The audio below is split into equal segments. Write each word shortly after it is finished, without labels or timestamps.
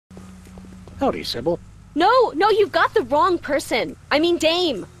Howdy, Sybil. No, you've got the wrong person. I mean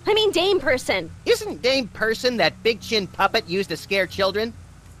Dame person. Isn't Dame Person that big chin puppet used to scare children?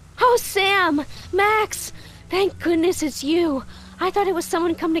 Oh, Sam! Max! Thank goodness it's you. I thought it was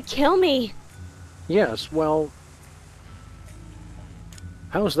someone come to kill me. Yes, well...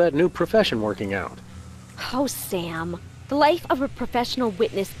 how's that new profession working out? Oh, Sam. The life of a professional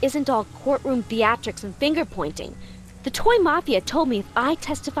witness isn't all courtroom theatrics and finger-pointing. The Toy Mafia told me if I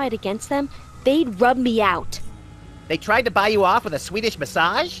testified against them, they'd rub me out. They tried to buy you off with a Swedish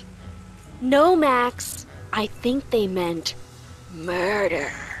massage? No, Max. I think they meant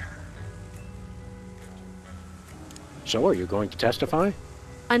murder. So are you going to testify?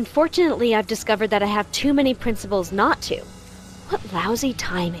 Unfortunately, I've discovered that I have too many principles not to. What lousy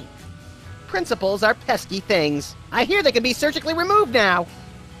timing. Principles are pesky things. I hear they can be surgically removed now.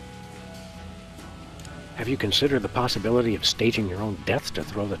 Have you considered the possibility of staging your own death to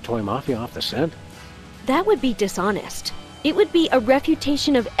throw the Toy Mafia off the scent? That would be dishonest. It would be a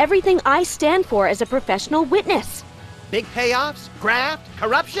refutation of everything I stand for as a professional witness. Big payoffs? Graft?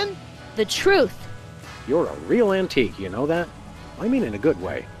 Corruption? The truth. You're a real antique, you know that? I mean in a good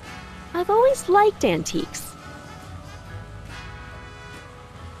way. I've always liked antiques.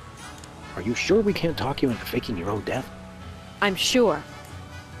 Are you sure we can't talk you into faking your own death? I'm sure.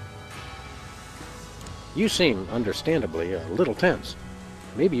 You seem, understandably, a little tense.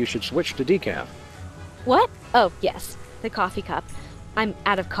 Maybe you should switch to decaf. What? Oh, yes. The coffee cup. I'm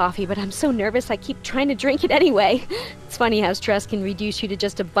out of coffee, but I'm so nervous I keep trying to drink it anyway. It's funny how stress can reduce you to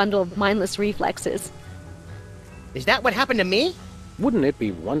just a bundle of mindless reflexes. Is that what happened to me? Wouldn't it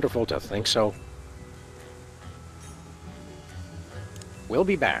be wonderful to think so? We'll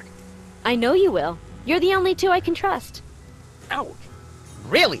be back. I know you will. You're the only two I can trust. Ouch!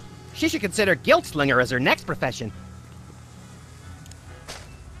 Really? She should consider guilt slinger as her next profession.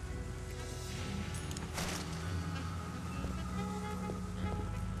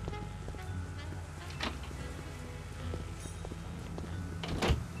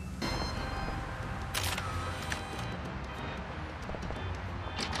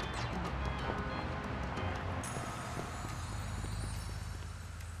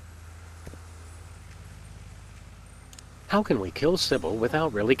 How can we kill Sybil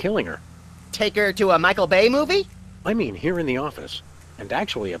without really killing her? Take her to a Michael Bay movie? I mean here in the office, and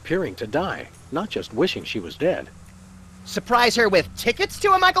actually appearing to die, not just wishing she was dead. Surprise her with tickets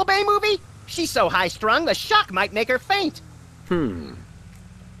to a Michael Bay movie? She's so high-strung, the shock might make her faint.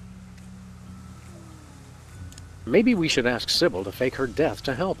 Maybe we should ask Sybil to fake her death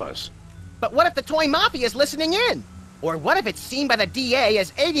to help us. But what if the Toy Mafia is listening in? Or what if it's seen by the DA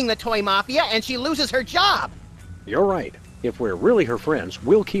as aiding the Toy Mafia and she loses her job? You're right. If we're really her friends,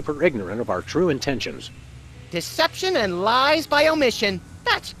 we'll keep her ignorant of our true intentions. Deception and lies by omission.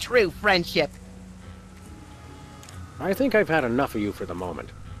 That's true friendship. I think I've had enough of you for the moment.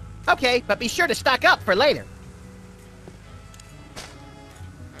 Okay, but be sure to stock up for later.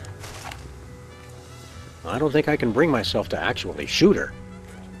 I don't think I can bring myself to actually shoot her.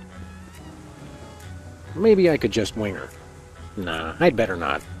 Maybe I could just wing her. Nah, I'd better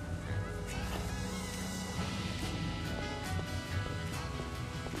not.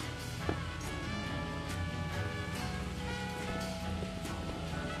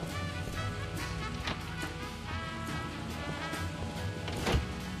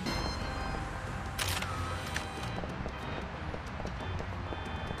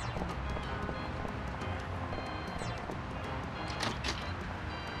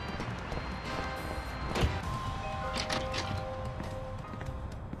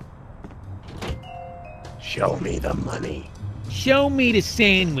 Show me the money. Show me the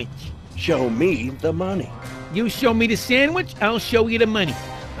sandwich. Show me the money. You show me the sandwich, I'll show you the money.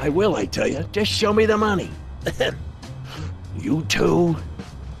 I will, I tell you. Just show me the money. You too?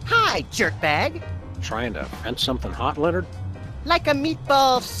 Hi, jerkbag. Trying to fence something hot, Leonard? Like a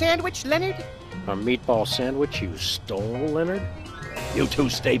meatball sandwich, Leonard? A meatball sandwich you stole, Leonard? You two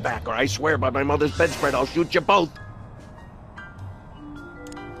stay back, or I swear by my mother's bedspread I'll shoot you both.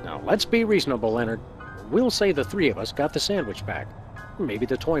 Now, let's be reasonable, Leonard. We'll say the three of us got the sandwich back. Maybe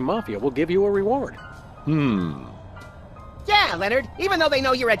the Toy Mafia will give you a reward. Yeah, Leonard. Even though they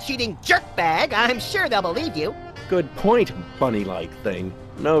know you're a cheating jerkbag, I'm sure they'll believe you. Good point, bunny-like thing.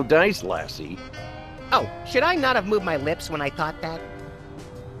 No dice, lassie. Oh, should I not have moved my lips when I thought that?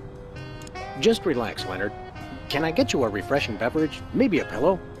 Just relax, Leonard. Can I get you a refreshing beverage? Maybe a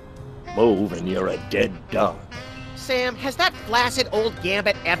pillow? Move and you're a dead dog. Sam, has that flaccid old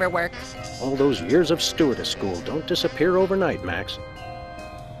gambit ever worked? All those years of stewardess school don't disappear overnight, Max.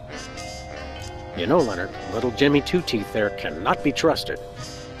 You know, Leonard, little Jimmy Two-Teeth there cannot be trusted.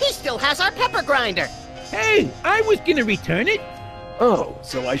 He's still has our pepper grinder. Hey, I was gonna return it. Oh,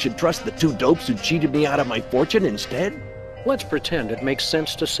 so I should trust the two dopes who cheated me out of my fortune instead? Let's pretend it makes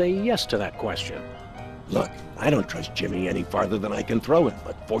sense to say yes to that question. Look, I don't trust Jimmy any farther than I can throw him,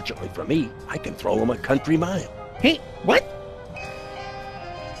 but fortunately for me, I can throw him a country mile. Hey, what?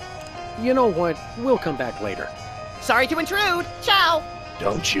 You know what? We'll come back later. Sorry to intrude. Ciao.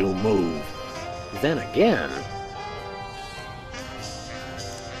 Don't you move. Then again...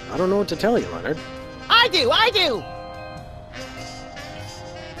 I don't know what to tell you, Leonard. I do.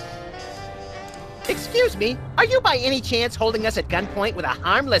 Excuse me, are you by any chance holding us at gunpoint with a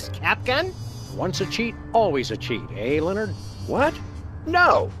harmless cap gun? Once a cheat, always a cheat, eh, Leonard? What?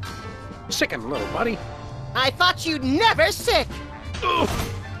 No. Sick him, little buddy. I thought you'd never sick. Oh!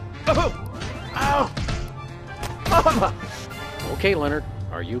 Ow! Mama! Okay, Leonard,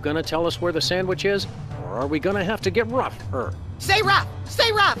 are you gonna tell us where the sandwich is? Or are we gonna have to get rough, Say rough.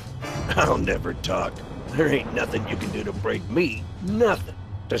 I'll never talk. There ain't nothing you can do to break me. Nothing.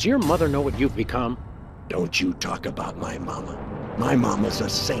 Does your mother know what you've become? Don't you talk about my mama. My mama's a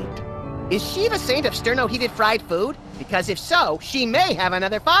saint. Is she the saint of sterno-heated fried food? Because if so, she may have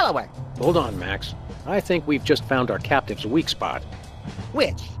another follower. Hold on, Max. I think we've just found our captive's weak spot.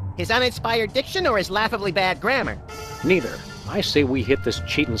 Which? His uninspired diction or his laughably bad grammar? Neither. I say we hit this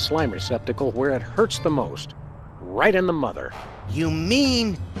cheatin' slime receptacle where it hurts the most. Right in the mother. You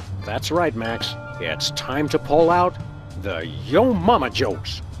mean... That's right, Max. It's time to pull out the Yo Mama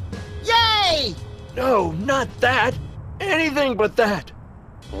jokes. Yay! No, not that. Anything but that.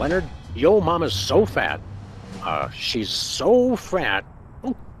 Leonard, Yo Mama's so fat. She's so fat.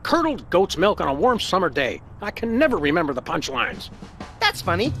 Oh, curdled goat's milk on a warm summer day. I can never remember the punchlines. That's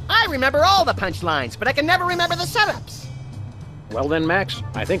funny. I remember all the punchlines, but I can never remember the setups. Well then, Max,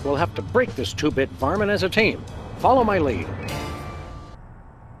 I think we'll have to break this two-bit varmint as a team. Follow my lead.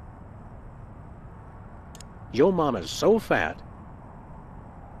 Yo Mama's so fat.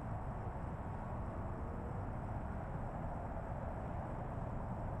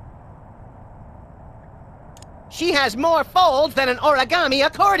 She has more folds than an origami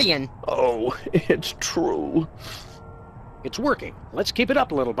accordion. Oh, it's true. It's working. Let's keep it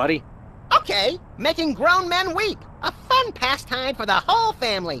up, little buddy. Okay, making grown men weep. A fun pastime for the whole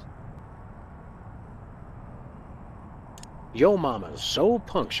family. Yo Mama's so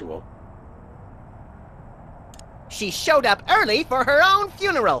punctual. She showed up early for her own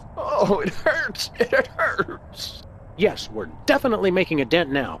funeral. Oh, it hurts. It hurts. Yes, we're definitely making a dent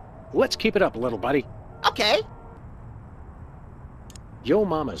now. Let's keep it up, little buddy. Okay. Yo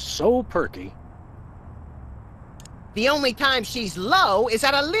Mama's so perky. The only time she's low is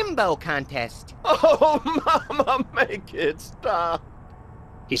at a limbo contest. Oh, Mama, make it stop.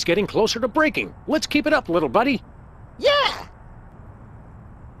 He's getting closer to breaking. Let's keep it up, little buddy. Yeah!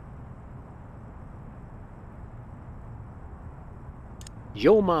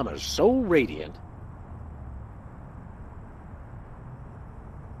 Yo Mama's so radiant.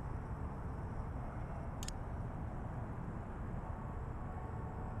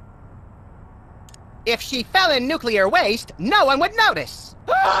 If she fell in nuclear waste, no one would notice.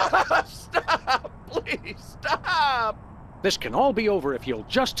 Stop! Please, stop! This can all be over if you'll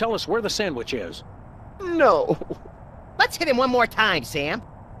just tell us where the sandwich is. No. Let's hit him one more time, Sam.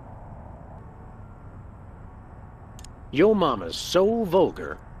 Yo Mama's so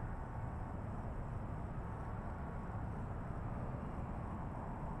vulgar.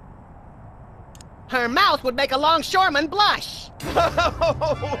 Her mouth would make a longshoreman blush.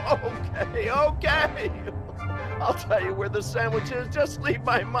 Okay. I'll tell you where the sandwich is. Just leave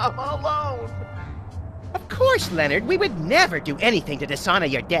my mama alone. Of course, Leonard, we would never do anything to dishonor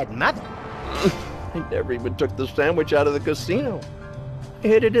your dead mother. I never even took the sandwich out of the casino. I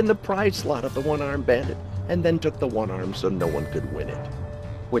hid it in the prize slot of the one-armed bandit, and then took the one arm so no one could win it.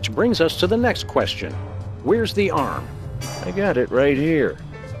 Which brings us to the next question. Where's the arm? I got it right here.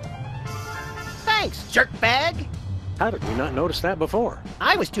 Thanks, jerkbag. How did we not notice that before?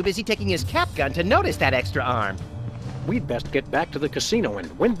 I was too busy taking his cap gun to notice that extra arm. We'd best get back to the casino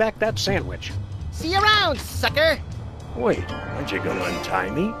and win back that sandwich. See you around, sucker. Wait, aren't you gonna untie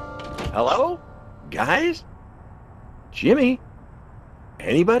me? Hello? Guys? Jimmy?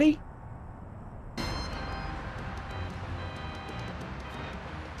 Anybody?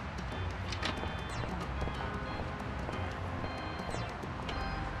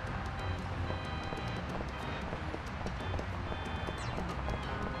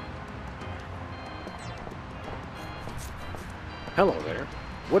 Hello there.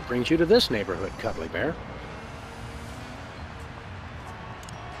 What brings you to this neighborhood, Cuddly Bear?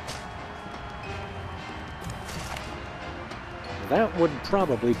 That would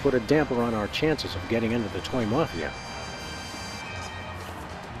probably put a damper on our chances of getting into the toy mafia.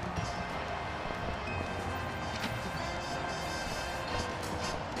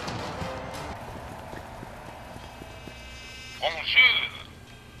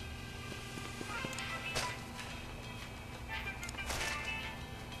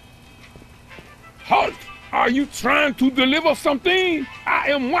 Halt! Are you trying to deliver something?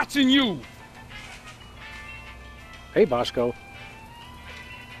 I am watching you! Hey, Bosco.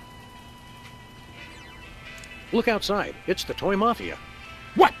 Look outside. It's the toy mafia.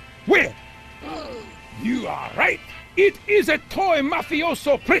 What? Where? You are right. It is a toy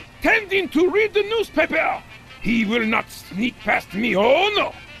mafioso pretending to read the newspaper. He will not sneak past me, oh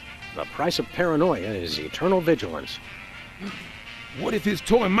no! The price of paranoia is eternal vigilance. What if his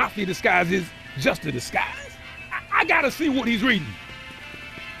toy mafia disguise is just a disguise? I gotta see what he's reading.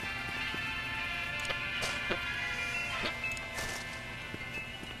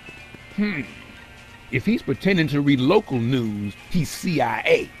 If he's pretending to read local news, he's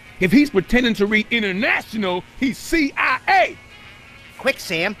CIA. If he's pretending to read international, he's CIA. Quick,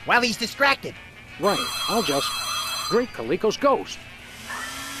 Sam, while he's distracted. Right, I'll just drink Calico's ghost.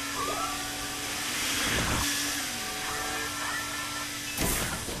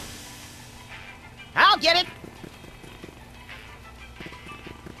 I'll get it.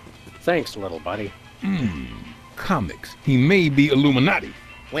 Thanks, little buddy. Comics. He may be Illuminati.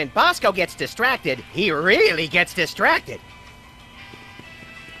 When Bosco gets distracted, he really gets distracted.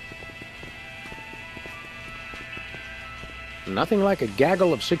 Nothing like a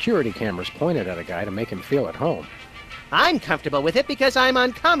gaggle of security cameras pointed at a guy to make him feel at home. I'm comfortable with it because I'm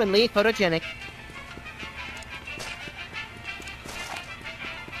uncommonly photogenic.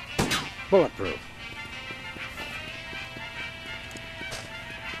 Bulletproof.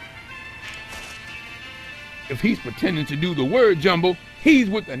 If he's pretending to do the word jumble, he's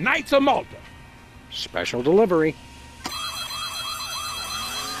with the Knights of Malta. Special delivery.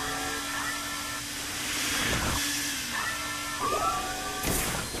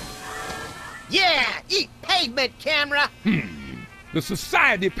 Yeah! Eat pavement, camera! The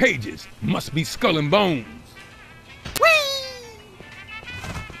society pages must be skull and bones. Whee!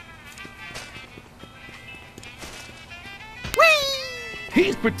 Whee!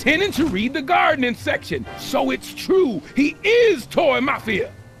 He's pretending to read the gardening section, so it's true. He is toy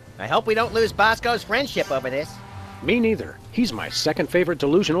mafia. I hope we don't lose Bosco's friendship over this. Me neither. He's my second favorite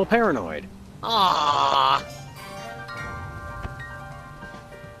delusional paranoid. Aww!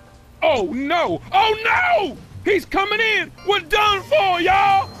 Oh no! Oh no! He's coming in! We're done for,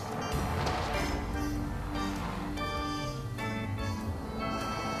 y'all!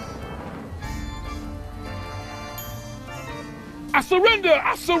 I surrender!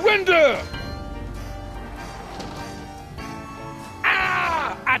 I surrender!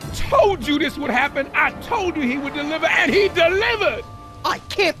 Ah! I told you this would happen! I told you he would deliver, and he delivered! I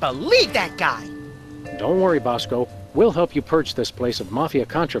can't believe that guy! Don't worry, Bosco. We'll help you purge this place of mafia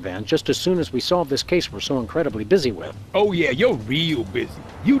contraband just as soon as we solve this case we're so incredibly busy with. Oh yeah, you're real busy.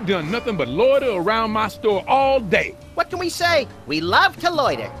 You done nothing but loiter around my store all day. What can we say? We love to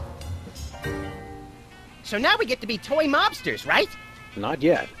loiter. So now we get to be toy mobsters, right? Not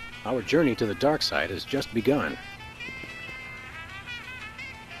yet. Our journey to the dark side has just begun.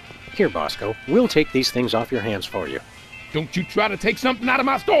 Here, Bosco. We'll take these things off your hands for you. Don't you try to take something out of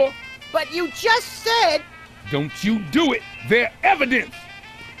my store. But you just said... Don't you do it! They're evidence!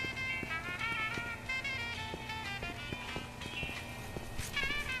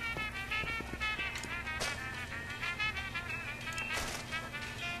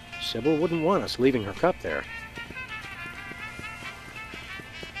 Sybil wouldn't want us leaving her cup there.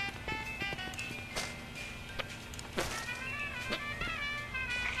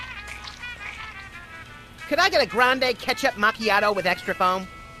 Could I get a grande ketchup macchiato with extra foam?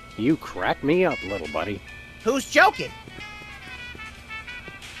 You crack me up, little buddy. Who's joking?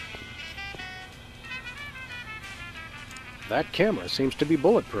 That camera seems to be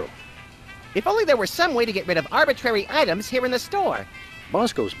bulletproof. If only there were some way to get rid of arbitrary items here in the store.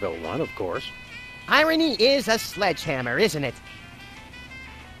 Bosco's built one, of course. Irony is a sledgehammer, isn't it?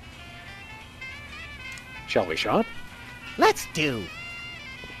 Shall we shop? Let's do.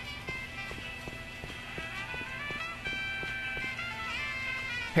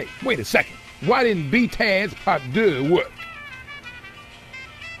 Hey, wait a second. Why didn't B-Tad's pas deux work?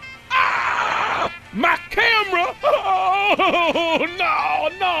 Ah! My camera! Oh, no,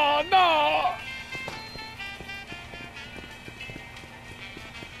 no, no!